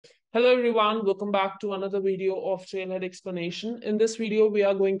Hello everyone, welcome back to another video of Trailhead Explanation. In this video, we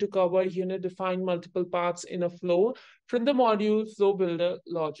are going to cover unit-defined multiple paths in a flow from the module Flow Builder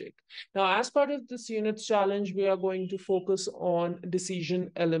Logic. Now, as part of this unit's challenge, we are going to focus on decision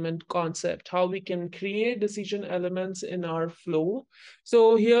element concept, how we can create decision elements in our flow.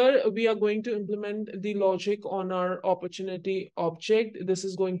 So here we are going to implement the logic on our opportunity object. This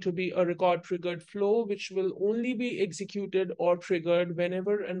is going to be a record triggered flow, which will only be executed or triggered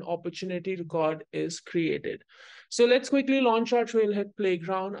whenever an opportunity record is created. So let's quickly launch our Trailhead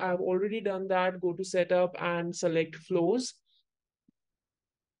Playground. I've already done that. Go to setup and select flows.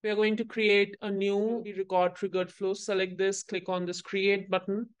 We are going to create a new record triggered flow. Select this, click on this create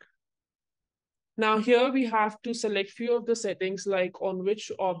button. Now here we have to select few of the settings like on which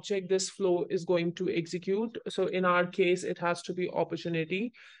object this flow is going to execute. So in our case, it has to be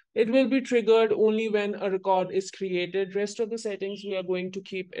opportunity. It will be triggered only when a record is created. Rest of the settings, we are going to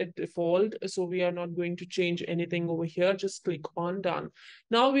keep it default. So we are not going to change anything over here. Just click on done.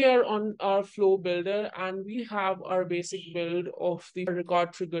 Now we are on our flow builder and we have our basic build of the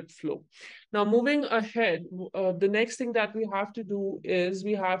record triggered flow. Now, moving ahead, the next thing that we have to do is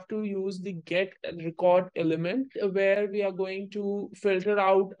we have to use the get record element where we are going to filter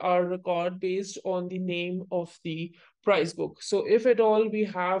out our record based on the name of the price book. So if at all we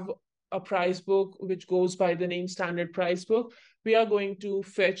have a price book which goes by the name standard price book, we are going to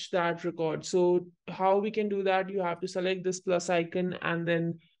fetch that record. So how we can do that, you have to select this plus icon and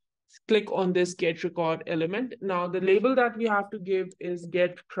then click on this get record element. Now the label that we have to give is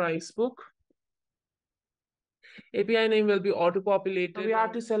get price book. API name will be auto-populated. We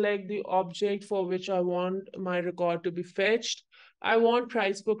have to select the object for which I want my record to be fetched. I want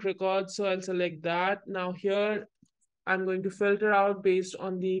price book record, so I'll select that. Now here, I'm going to filter out based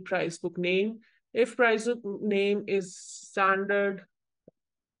on the price book name. If price book name is standard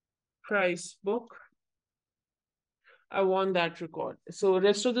price book, I want that record. So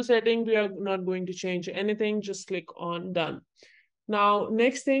rest of the setting, we are not going to change anything. Just click on done. Now,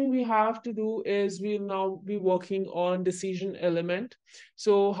 next thing we have to do is we'll now be working on decision element.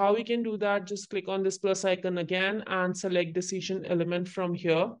 So how we can do that, just click on this plus icon again and select decision element from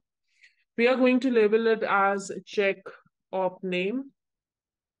here. We are going to label it as check op name.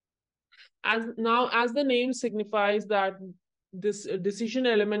 As the name signifies that this decision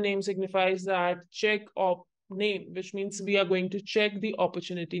element name signifies that check op name, which means we are going to check the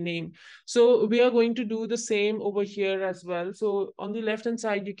opportunity name. So we are going to do the same over here as well. So on the left hand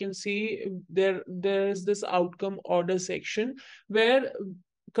side, you can see there is this outcome order section where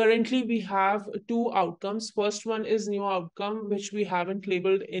currently we have two outcomes. First one is new outcome, which we haven't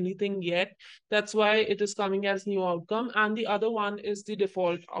labeled anything yet. That's why it is coming as new outcome. And the other one is the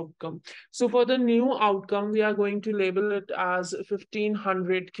default outcome. So for the new outcome, we are going to label it as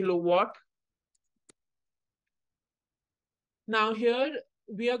 1500 kilowatt. Now here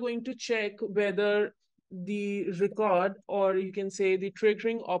we are going to check whether the record, or you can say the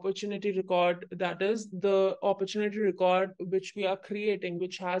triggering opportunity record, that is the opportunity record which we are creating,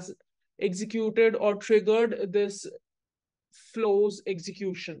 which has executed or triggered this flow's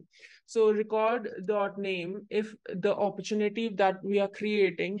execution. So record.name, if the opportunity that we are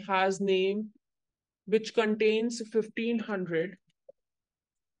creating has name which contains 1500,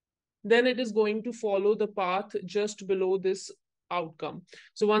 then it is going to follow the path just below this outcome.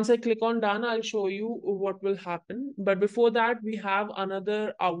 So once I click on done, I'll show you what will happen. But before that, we have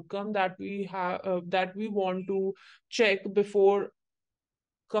another outcome that we have that we want to check before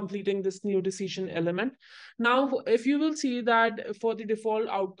completing this new decision element. Now, if you will see that for the default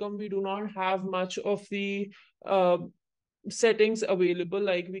outcome, we do not have much of the settings available,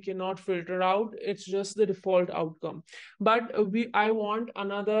 like we cannot filter out, it's just the default outcome. But I want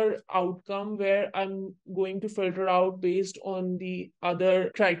another outcome where I'm going to filter out based on the other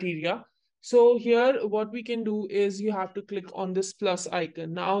criteria. So here what we can do is you have to click on this plus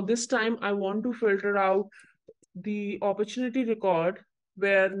icon. Now this time I want to filter out the opportunity record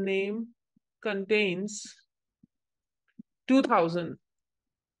where name contains 2000.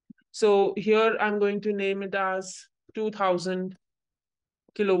 So here I'm going to name it as 2000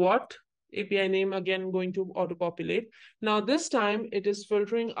 kilowatt. API name again going to auto populate. Now this time it is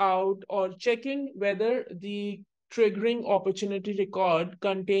filtering out or checking whether the triggering opportunity record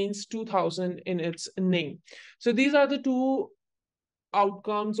contains 2000 in its name. So these are the two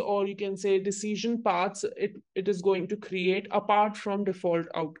outcomes, or you can say decision paths it is going to create apart from default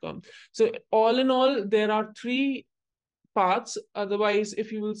outcome. So all in all, there are three paths. Otherwise,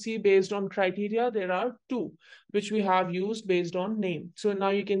 if you will see based on criteria, there are two, which we have used based on name. So now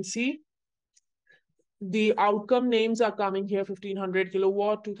you can see the outcome names are coming here: 1500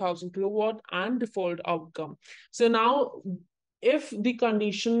 kilowatt, 2000 kilowatt, and default outcome. So now, if the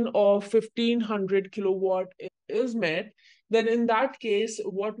condition of 1500 kilowatt is met, then in that case,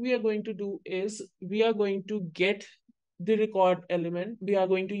 what we are going to do is we are going to get the record element. We are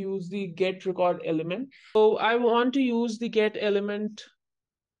going to use the get record element. So I want to use the get record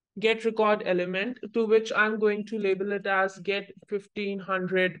element, to which I'm going to label it as get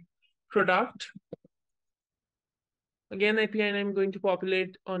 1500 product. Again, API I'm going to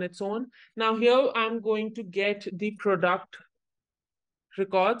populate on its own. Now here I'm going to get the product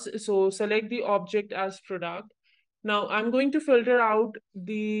records. So select the object as product. Now I'm going to filter out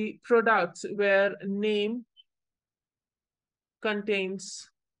the products where name contains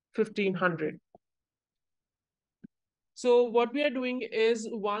 1500. So what we are doing is,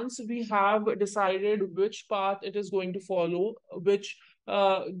 once we have decided which path it is going to follow, which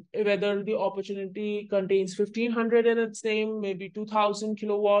whether the opportunity contains 1500 in its name, maybe 2000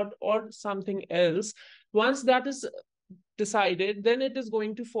 kilowatt or something else, once that is decided, then it is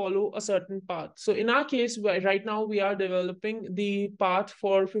going to follow a certain path. So in our case, right now we are developing the path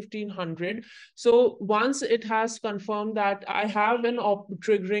for 1500. So once it has confirmed that I have an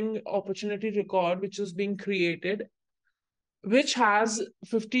triggering opportunity record which is being created, which has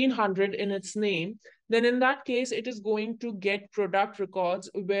 1500 in its name, then in that case, it is going to get product records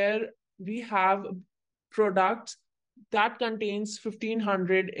where we have products that contains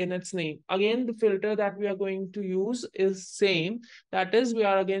 1500 in its name. Again, the filter that we are going to use is same. That is, we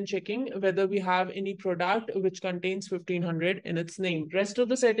are again checking whether we have any product which contains 1500 in its name. Rest of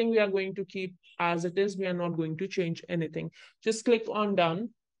the setting we are going to keep as it is. We are not going to change anything. Just click on done.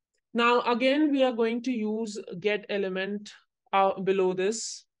 Now, again, we are going to use get element below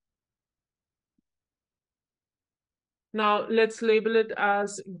this. Now, let's label it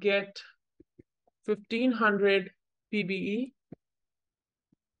as get 1500 PBE.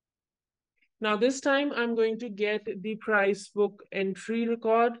 Now, this time I'm going to get the price book entry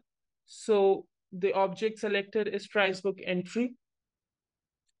record. So the object selected is price book entry.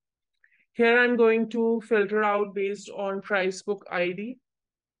 Here I'm going to filter out based on price book ID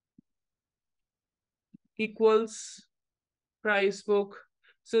equals price book.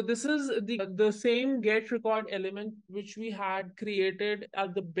 So this is the same get record element which we had created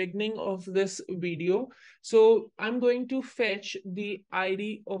at the beginning of this video. So I'm going to fetch the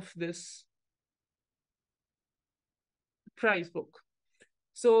ID of this price book.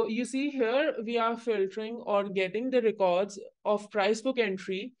 So you see here, we are filtering or getting the records of price book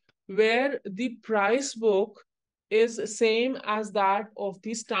entry where the price book is same as that of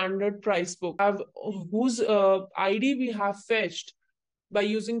the standard price book, whose ID we have fetched by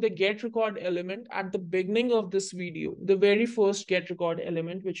using the get record element at the beginning of this video, the very first get record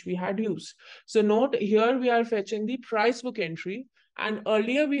element which we had used. So note here we are fetching the price book entry, and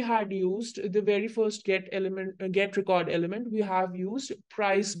earlier we had used the very first get record element. We have used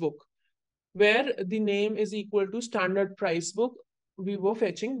price book where the name is equal to standard price book. We were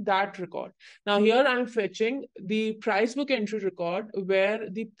fetching that record. Now here I'm fetching the price book entry record where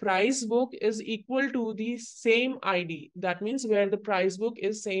the price book is equal to the same ID. That means where the price book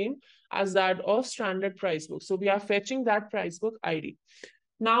is same as that of standard price book. So we are fetching that price book ID.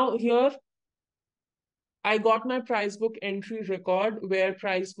 Now here I got my price book entry record where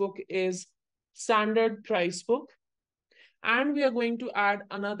price book is standard price book. And we are going to add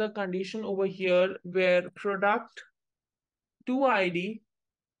another condition over here where product to ID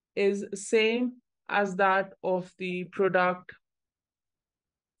is same as that of the product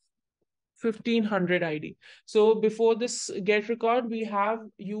 1500 ID. So before this get record, we have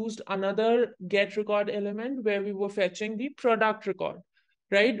used another get record element where we were fetching the product record,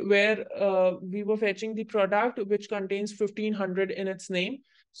 right? Where we were fetching the product which contains 1500 in its name.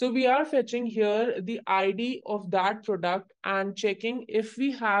 So we are fetching here the ID of that product and checking if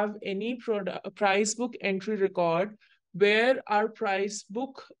we have any price book entry record where our price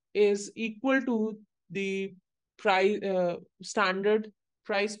book is equal to the standard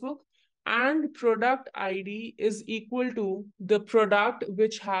price book, and product ID is equal to the product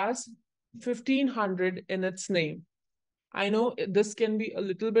which has 1500 in its name. I know this can be a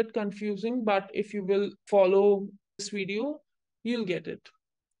little bit confusing, but if you will follow this video, you'll get it.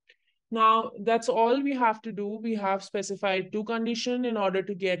 Now, that's all we have to do. We have specified two conditions in order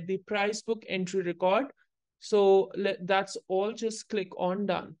to get the price book entry record. So that's all. Just click on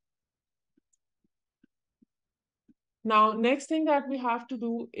done. Now, next thing that we have to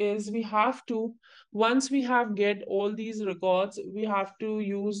do is we have to, once we have get all these records, we have to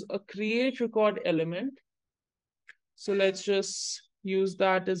use a create record element. So let's just use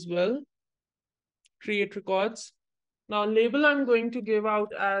that as well. create records. Now label I'm going to give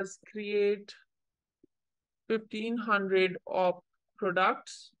out as create 1500 of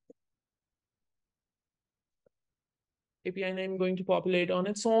products. API name going to populate on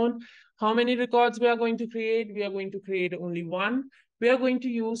its own. How many records we are going to create? We are going to create only one. We are going to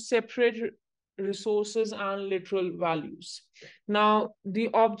use separate resources and literal values. Now, the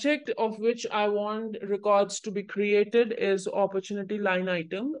object of which I want records to be created is opportunity line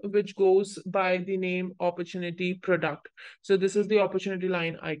item, which goes by the name opportunity product. So this is the opportunity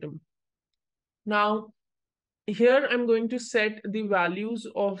line item. Now, here I'm going to set the values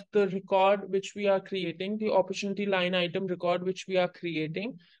of the record which we are creating, the opportunity line item record which we are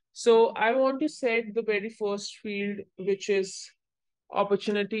creating. So I want to set the very first field, which is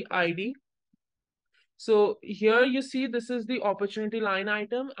opportunity ID. So here you see this is the opportunity line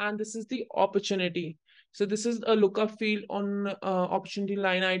item and this is the opportunity. So this is a lookup field on opportunity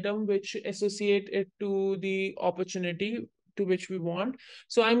line item which associate it to the opportunity to which we want.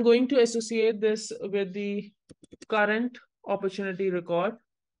 So I'm going to associate this with the current opportunity record,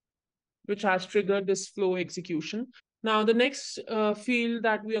 which has triggered this flow execution. Now, the next field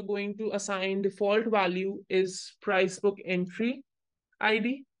that we are going to assign default value is price book entry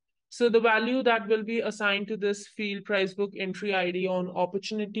ID. So the value that will be assigned to this field price book entry ID on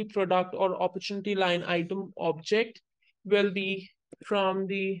opportunity product or opportunity line item object will be from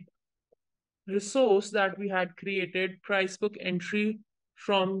the resource that we had created, price book entry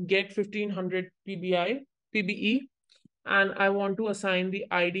from get 1500 PBE, and I want to assign the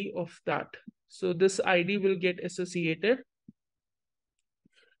ID of that. So this ID will get associated.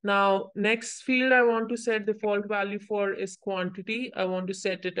 Now, next field I want to set default value for is quantity. I want to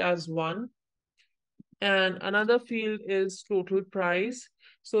set it as 1. And another field is total price.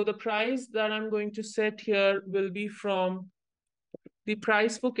 So the price that I'm going to set here will be from the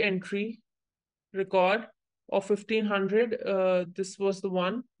price book entry record of 1500. This was the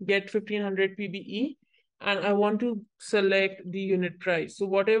one, get 1500 PBE. And I want to select the unit price. So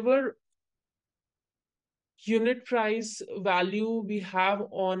whatever unit price value we have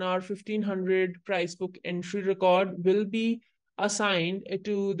on our 1500 price book entry record will be assigned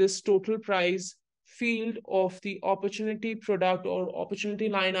to this total price field of the opportunity product or opportunity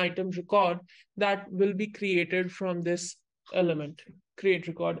line item record that will be created from this element, create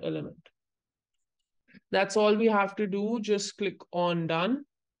record element. That's all we have to do. Just click on done.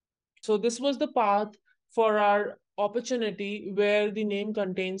 So this was the path for our opportunity where the name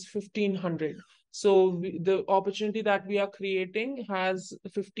contains 1500. So the opportunity that we are creating has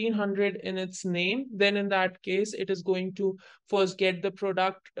 1500 in its name. Then in that case, it is going to first get the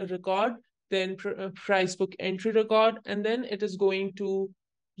product record, then price book entry record, and then it is going to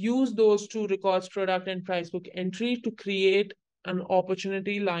use those two records, product and price book entry, to create an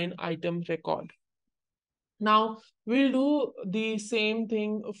opportunity line item record. Now, we'll do the same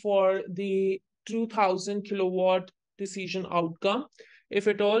thing for the 2000 kilowatt decision outcome. If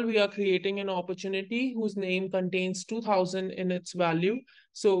at all we are creating an opportunity whose name contains 2000 in its value,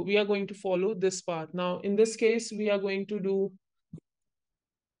 so we are going to follow this path. Now, in this case, we are going to do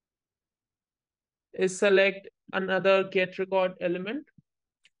is select another get record element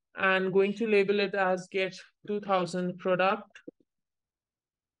and going to label it as get 2000 product.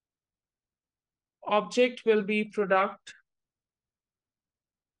 Object will be product.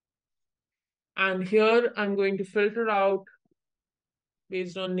 And here I'm going to filter out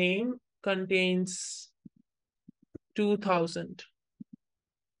based on name contains 2000.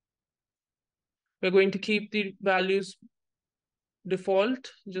 We're going to keep the values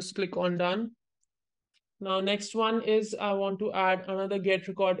default. Just click on done. Now, next one is I want to add another get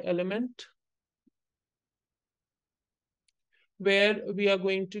record element where we are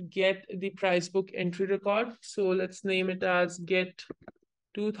going to get the price book entry record. So let's name it as get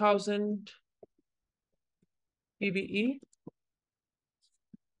 2000 PBE.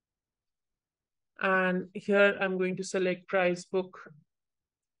 And here I'm going to select price book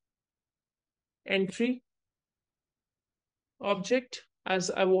entry object,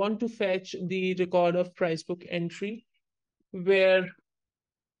 as I want to fetch the record of price book entry where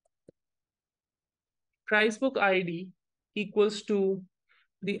price book ID equals to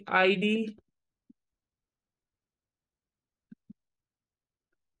the ID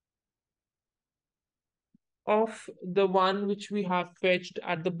of the one which we have fetched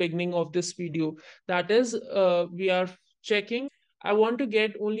at the beginning of this video. That is, we are checking. I want to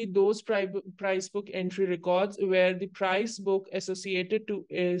get only those price book entry records where the price book associated to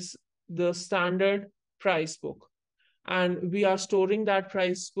is the standard price book. And we are storing that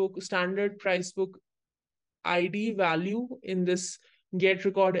price book, standard price book ID value in this get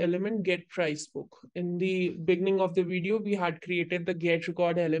record element, get price book. In the beginning of the video, we had created the get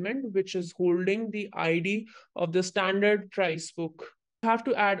record element, which is holding the ID of the standard price book. We have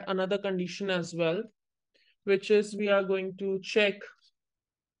to add another condition as well, which is we are going to check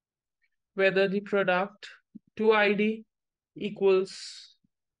whether the product to ID equals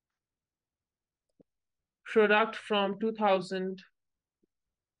product from 2000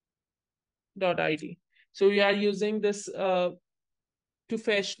 dot ID. So we are using this to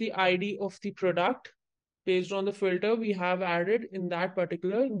fetch the ID of the product based on the filter we have added in that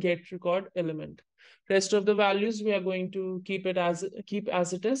particular get record element. Rest of the values we are going to keep as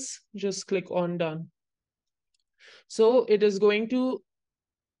it is. Just click on done. So it is going to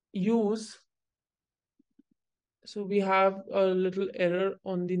use, so we have a little error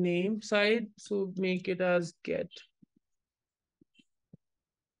on the name side, so make it as get.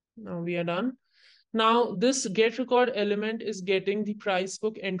 Now we are done. Now this get record element is getting the price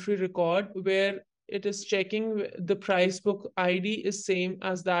book entry record, where it is checking the price book ID is same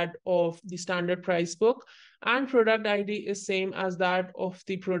as that of the standard price book, and product ID is same as that of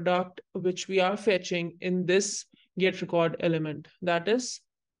the product which we are fetching in this get record element. That is,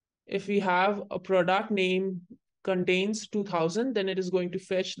 if we have a product name contains 2000, then it is going to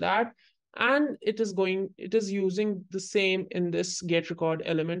fetch that, and it is using the same in this get record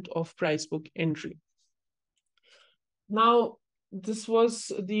element of price book entry. Now this was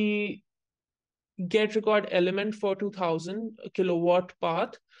the get record element for 2000 kilowatt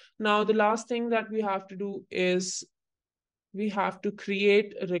path. Now the last thing that we have to do is we have to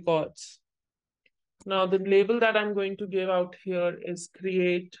create records. Now the label that I'm going to give out here is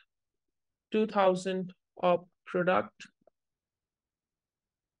create 2000 of product.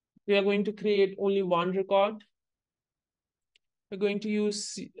 We are going to create only one record. We're going to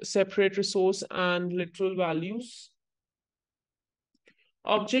use separate resource and literal values.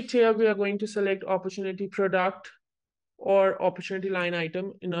 Object here, we are going to select opportunity product or opportunity line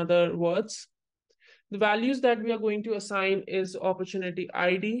item, in other words. The values that we are going to assign is opportunity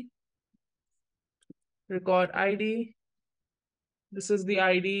ID, record ID. This is the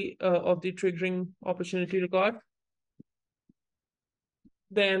ID of the triggering opportunity record.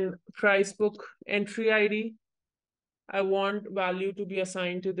 Then price book entry ID. I want value to be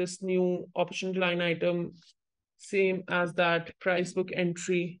assigned to this new opportunity line item, same as that price book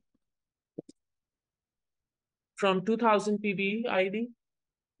entry from 2000 PB ID.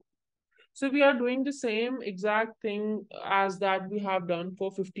 So we are doing the same exact thing as that we have done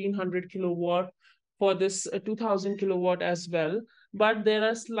for 1500 kilowatt for this 2000 kilowatt as well, but there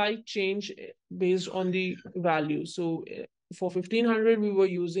are slight change based on the value. So for 1500, we were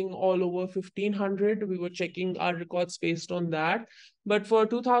using all over 1500. We were checking our records based on that. But for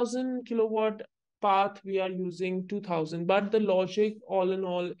 2000 kilowatt path, we are using 2000. But the logic all in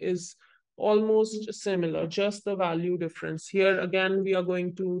all is almost similar, just the value difference. Here again, we are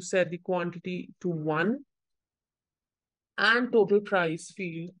going to set the quantity to 1 and total price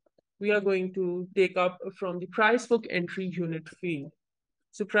field. We are going to take up from the price book entry unit field.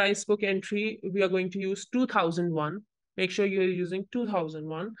 So price book entry, we are going to use 2001. Make sure you're using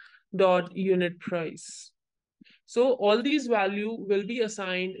 2001 dot unit price. So all these value will be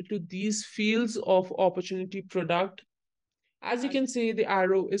assigned to these fields of opportunity product. As you can see, the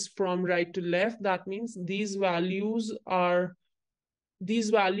arrow is from right to left. That means these values on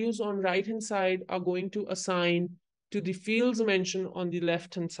right hand side are going to assign to the fields mentioned on the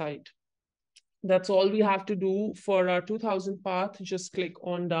left hand side. That's all we have to do for our 2000 path. Just click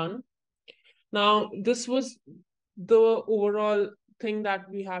on done. Now, this was the overall thing that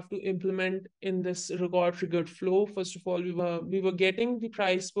we have to implement in this record triggered flow. First of all, we were getting the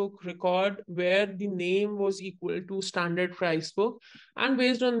price book record where the name was equal to standard price book, and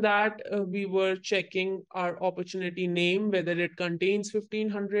based on that we were checking our opportunity name, whether it contains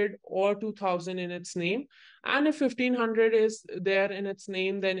 1500 or 2000 in its name, and if 1500 is there in its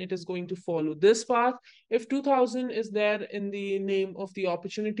name, then it is going to follow this path. If 2000 is there in the name of the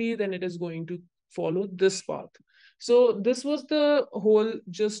opportunity, then it is going to follow this path. So this was the whole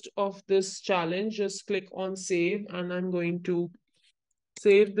gist of this challenge. Just click on save, and I'm going to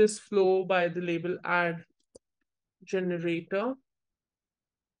save this flow by the label add generator.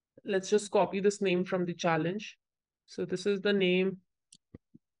 Let's just copy this name from the challenge. So this is the name.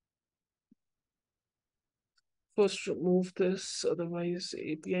 First remove this, otherwise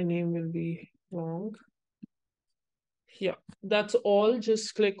API name will be wrong. Yeah, that's all.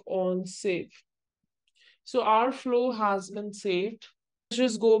 Just click on save. So our flow has been saved. Let's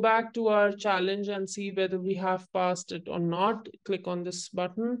just go back to our challenge and see whether we have passed it or not. Click on this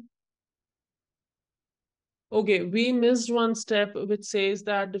button. Okay, we missed one step which says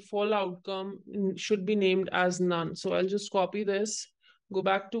that default outcome should be named as none. So I'll just copy this, go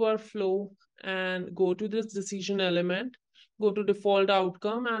back to our flow and go to this decision element, go to default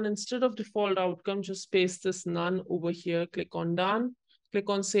outcome, and instead of default outcome, just paste this none over here, click on done, click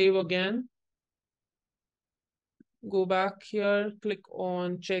on save again, go back here, click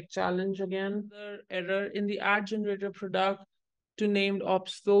on check challenge again. The error in the ad generator product to named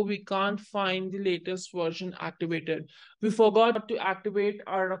ops, though we can't find the latest version activated. We forgot to activate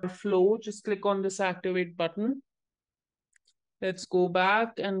our flow. Just click on this activate button. Let's go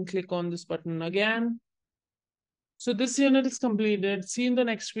back and click on this button again. So this unit is completed. See you in the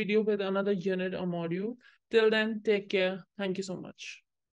next video with another unit or module. Till then, take care. Thank you so much.